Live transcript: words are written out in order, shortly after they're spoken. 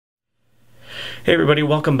Hey everybody,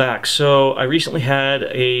 welcome back. So I recently had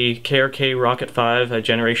a KRK Rokit 5, a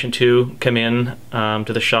Generation 2, come in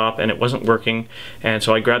to the shop and it wasn't working, and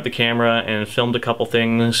so I grabbed the camera and filmed a couple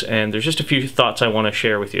things, and there's just a few thoughts I want to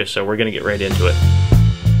share with you, so we're going to get right into it.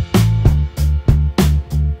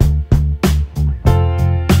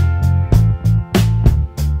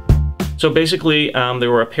 So basically,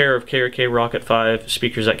 there were a pair of KRK Rokit 5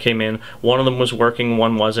 speakers that came in. One of them was working,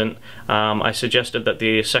 one wasn't. I suggested that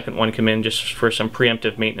the second one come in just for some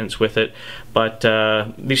preemptive maintenance with it. But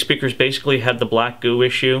these speakers basically had the black goo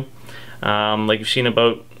issue, like you've seen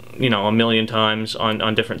about a million times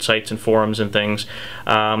on different sites and forums and things.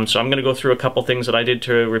 So I'm going to go through a couple things that I did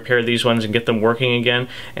to repair these ones and get them working again.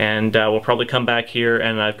 And we'll probably come back here,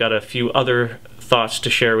 and I've got a few other thoughts to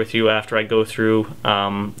share with you after I go through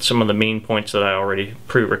some of the main points that I already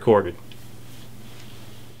pre-recorded.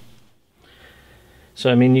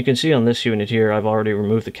 So I mean, you can see on this unit here I've already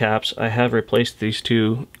removed the caps. I have replaced these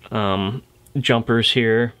two jumpers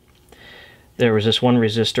here. There was this one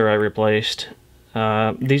resistor I replaced.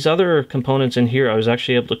 These other components in here I was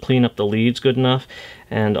actually able to clean up the leads good enough,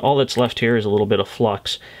 and all that's left here is a little bit of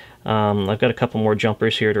flux. I've got a couple more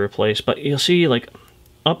jumpers here to replace, but you'll see, like,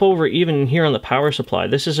 up over even here on the power supply,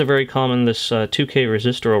 this is a very common, this 2K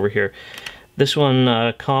resistor over here. This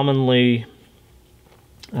one commonly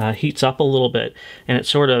heats up a little bit, and it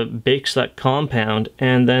sort of bakes that compound,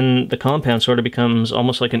 and then the compound sort of becomes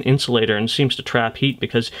almost like an insulator and seems to trap heat,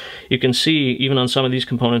 because you can see even on some of these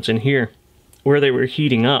components in here where they were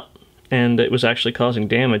heating up and it was actually causing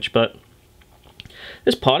damage. But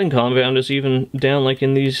this potting compound is even down like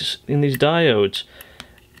in these diodes,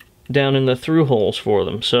 down in the through holes for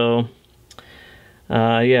them. So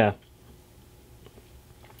yeah.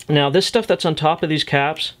 Now this stuff that's on top of these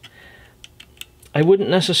caps, I wouldn't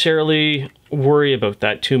necessarily worry about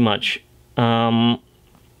that too much.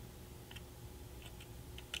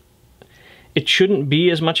 It shouldn't be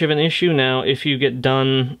as much of an issue. Now if you get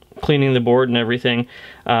done cleaning the board and everything,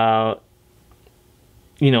 and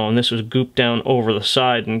this was gooped down over the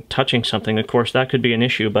side and touching something, of course that could be an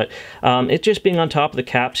issue, but it just being on top of the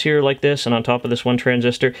caps here like this and on top of this one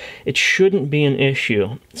transistor, it shouldn't be an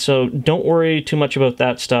issue. So don't worry too much about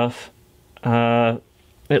that stuff, at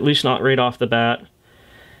least not right off the bat.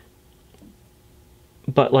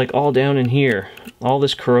 But like all down in here, all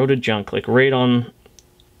this corroded junk, like right on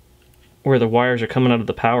where the wires are coming out of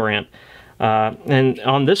the power amp. And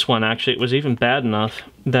on this one, actually, it was even bad enough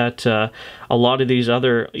that a lot of these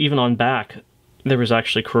other, even on back, there was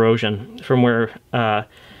actually corrosion from where,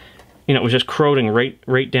 it was just corroding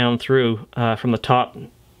right down through from the top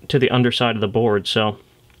to the underside of the board. So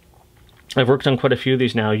I've worked on quite a few of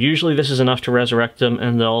these now. Usually this is enough to resurrect them,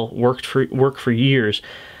 and they'll work for years,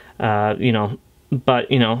 but,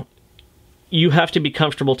 you have to be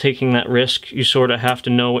comfortable taking that risk. You sort of have to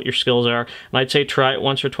know what your skills are. And I'd say try it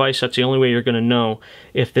once or twice. That's the only way you're going to know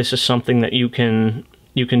if this is something that you can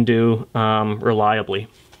do reliably.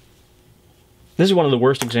 This is one of the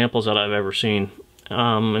worst examples that I've ever seen.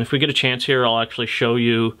 And if we get a chance here, I'll actually show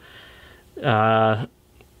you the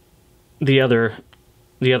other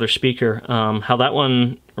speaker. How that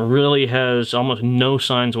one really has almost no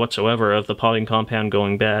signs whatsoever of the potting compound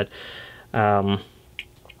going bad.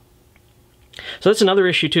 So that's another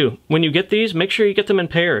issue too. When you get these, make sure you get them in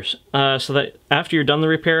pairs, so that after you're done the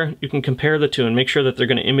repair, you can compare the two and make sure that they're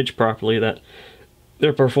going to image properly, that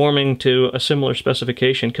they're performing to a similar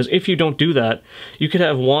specification. Because if you don't do that, you could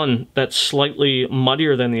have one that's slightly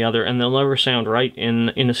muddier than the other, and they'll never sound right in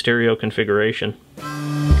a stereo configuration.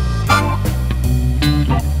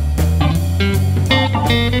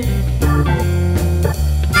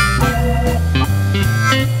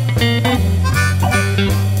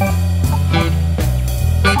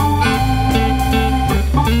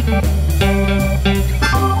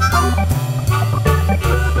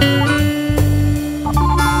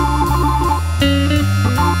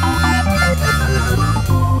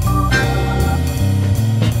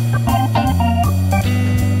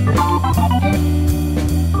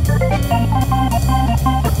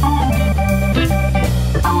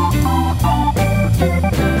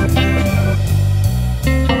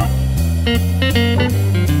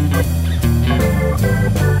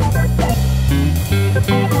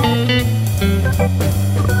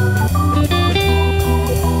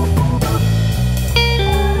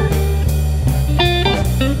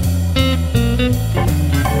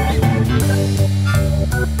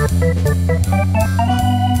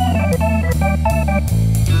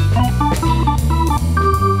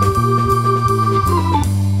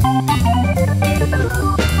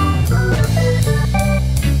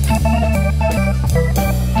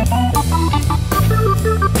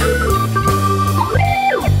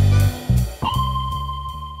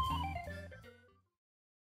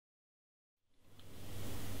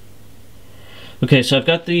 Okay, so I've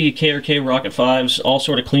got the KRK Rokit 5s all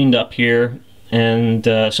sort of cleaned up here, and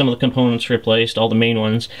some of the components replaced, all the main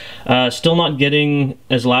ones. Still not getting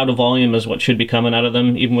as loud a volume as what should be coming out of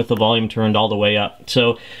them, even with the volume turned all the way up.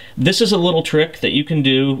 So this is a little trick that you can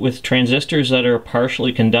do with transistors that are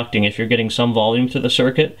partially conducting if you're getting some volume to the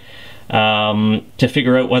circuit, to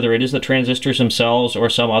figure out whether it is the transistors themselves or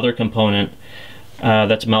some other component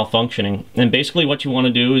that's malfunctioning. And basically what you want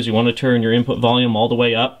to do is you want to turn your input volume all the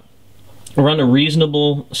way up, run a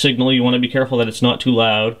reasonable signal. You want to be careful that it's not too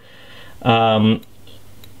loud. Run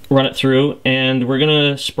it through, and we're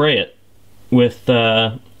going to spray it with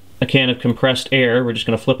a can of compressed air. We're just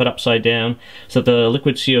going to flip it upside down so that the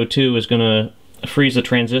liquid CO2 is going to freeze the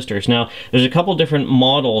transistors. Now, there's a couple different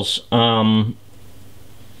models of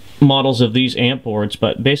these amp boards,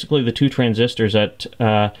 but basically the two transistors that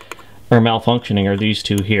are malfunctioning are these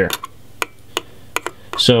two here.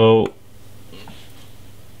 So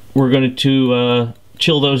we're going to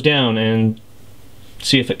chill those down and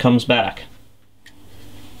see if it comes back.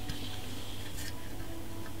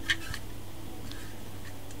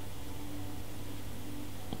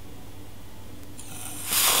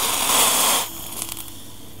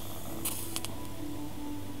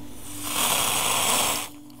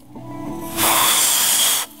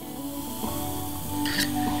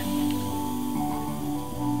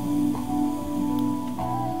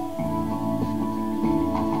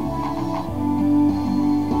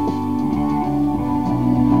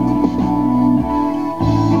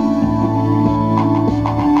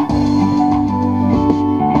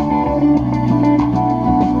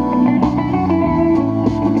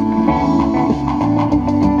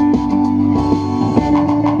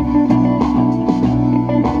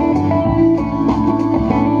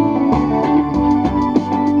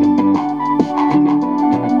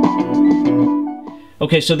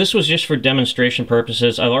 Okay, so this was just for demonstration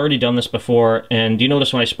purposes. I've already done this before, and you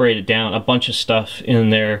notice when I sprayed it down, a bunch of stuff in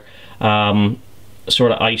there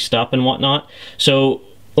sort of iced up and whatnot. So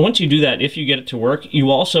once you do that, if you get it to work,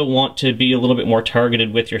 you also want to be a little bit more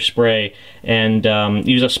targeted with your spray and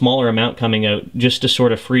use a smaller amount coming out just to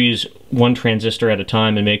sort of freeze one transistor at a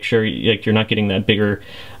time and make sure you're not getting that bigger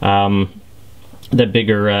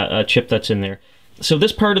chip that's in there. So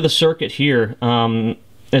this part of the circuit here,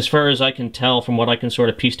 as far as I can tell from what I can sort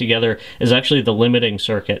of piece together, is actually the limiting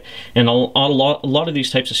circuit. And a lot of these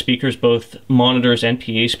types of speakers, both monitors and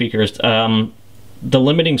PA speakers, the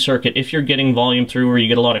limiting circuit, if you're getting volume through or you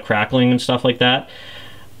get a lot of crackling and stuff like that,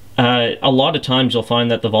 a lot of times you'll find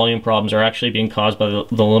that the volume problems are actually being caused by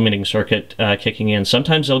the limiting circuit kicking in.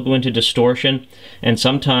 Sometimes they'll go into distortion, and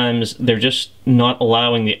sometimes they're just not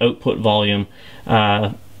allowing the output volume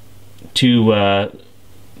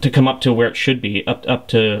to come up to where it should be, up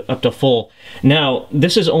to full. Now,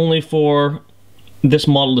 this is only for this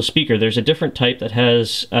model of speaker. There's a different type that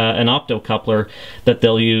has an optocoupler that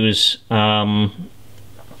they'll use to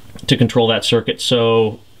control that circuit.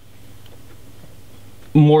 So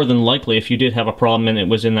more than likely, if you did have a problem and it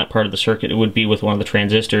was in that part of the circuit, it would be with one of the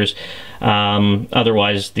transistors.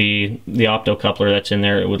 Otherwise, the optocoupler that's in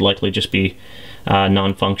there, it would likely just be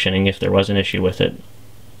non-functioning if there was an issue with it.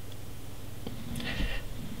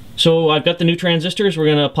 So I've got the new transistors. We're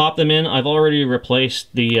going to pop them in. I've already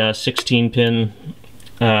replaced the 16-pin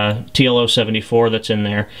TLO74 that's in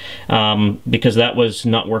there because that was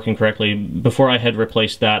not working correctly. Before I had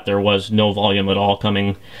replaced that, there was no volume at all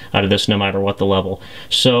coming out of this, no matter what the level.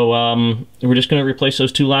 So we're just going to replace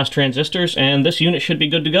those two last transistors, and this unit should be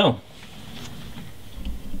good to go.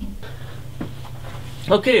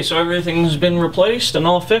 Okay, so everything's been replaced and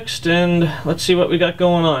all fixed, and let's see what we got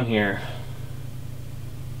going on here.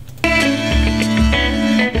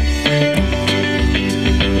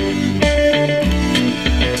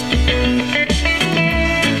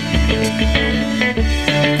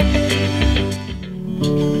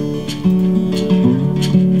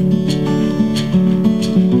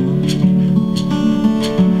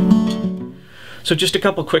 So just a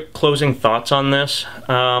couple quick closing thoughts on this.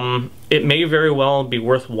 It may very well be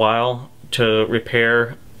worthwhile to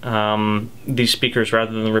repair these speakers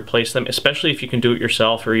rather than replace them, especially if you can do it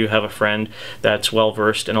yourself or you have a friend that's well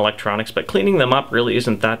versed in electronics, but cleaning them up really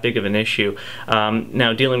isn't that big of an issue.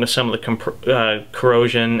 Now, dealing with some of the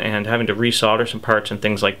corrosion and having to resolder some parts and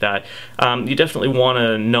things like that, you definitely want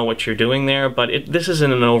to know what you're doing there, but this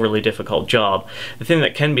isn't an overly difficult job. The thing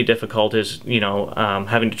that can be difficult is, you know,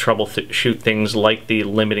 having to troubleshoot things like the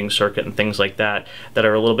limiting circuit and things like that that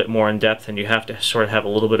are a little bit more in depth, and you have to sort of have a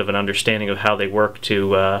little bit of an understanding of how they work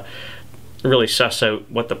to really suss out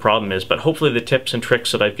what the problem is. But hopefully the tips and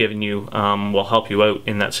tricks that I've given you will help you out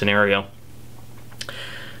in that scenario.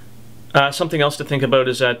 Something else to think about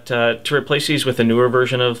is that to replace these with a newer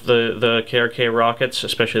version of the KRK Rokits,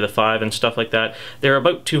 especially the 5 and stuff like that, they're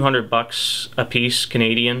about $200 a piece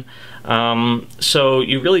Canadian. So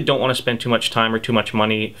you really don't want to spend too much time or too much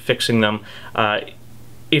money fixing them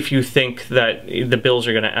if you think that the bills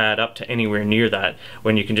are going to add up to anywhere near that,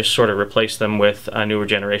 when you can just sort of replace them with a newer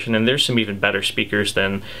generation. And there's some even better speakers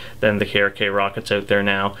than the KRK Rokits out there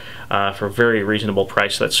now for a very reasonable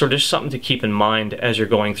price. That's sort of just something to keep in mind as you're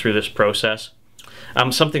going through this process.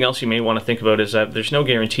 Something else you may want to think about is that there's no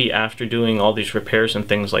guarantee after doing all these repairs and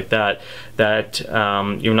things like that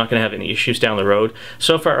you're not going to have any issues down the road.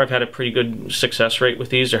 So far I've had a pretty good success rate with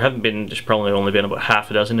these. There's probably only been about half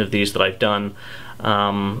a dozen of these that I've done.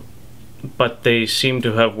 But they seem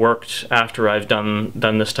to have worked after I've done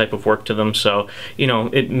this type of work to them. So, you know,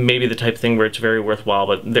 it may be the type of thing where it's very worthwhile,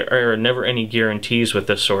 but there are never any guarantees with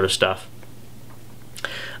this sort of stuff.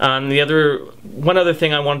 One other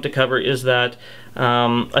thing I wanted to cover is that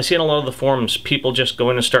I see in a lot of the forums people just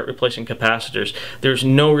go in and start replacing capacitors. There's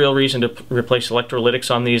no real reason to replace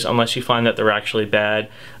electrolytics on these unless you find that they're actually bad,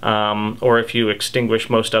 or if you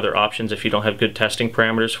extinguish most other options if you don't have good testing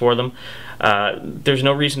parameters for them. There's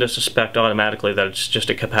no reason to suspect automatically that it's just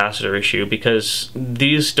a capacitor issue, because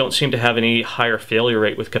these don't seem to have any higher failure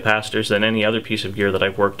rate with capacitors than any other piece of gear that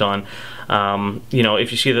I've worked on. You know,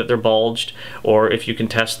 if you see that they're bulged, or if you can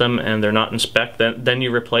test them and they're not in spec, then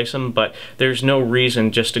you replace them. But there's no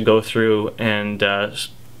reason just to go through and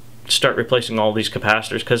start replacing all these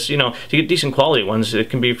capacitors, because, you know, to get decent quality ones, it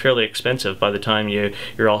can be fairly expensive by the time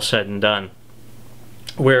you're all said and done.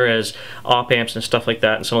 Whereas op amps and stuff like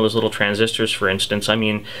that, and some of those little transistors, for instance, I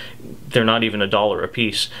mean, they're not even $1 a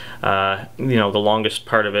piece. You know, the longest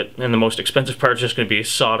part of it and the most expensive part is just going to be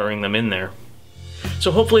soldering them in there.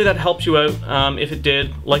 So hopefully that helps you out. If it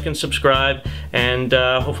did, like and subscribe, and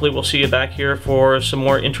hopefully we'll see you back here for some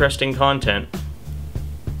more interesting content.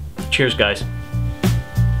 Cheers, guys.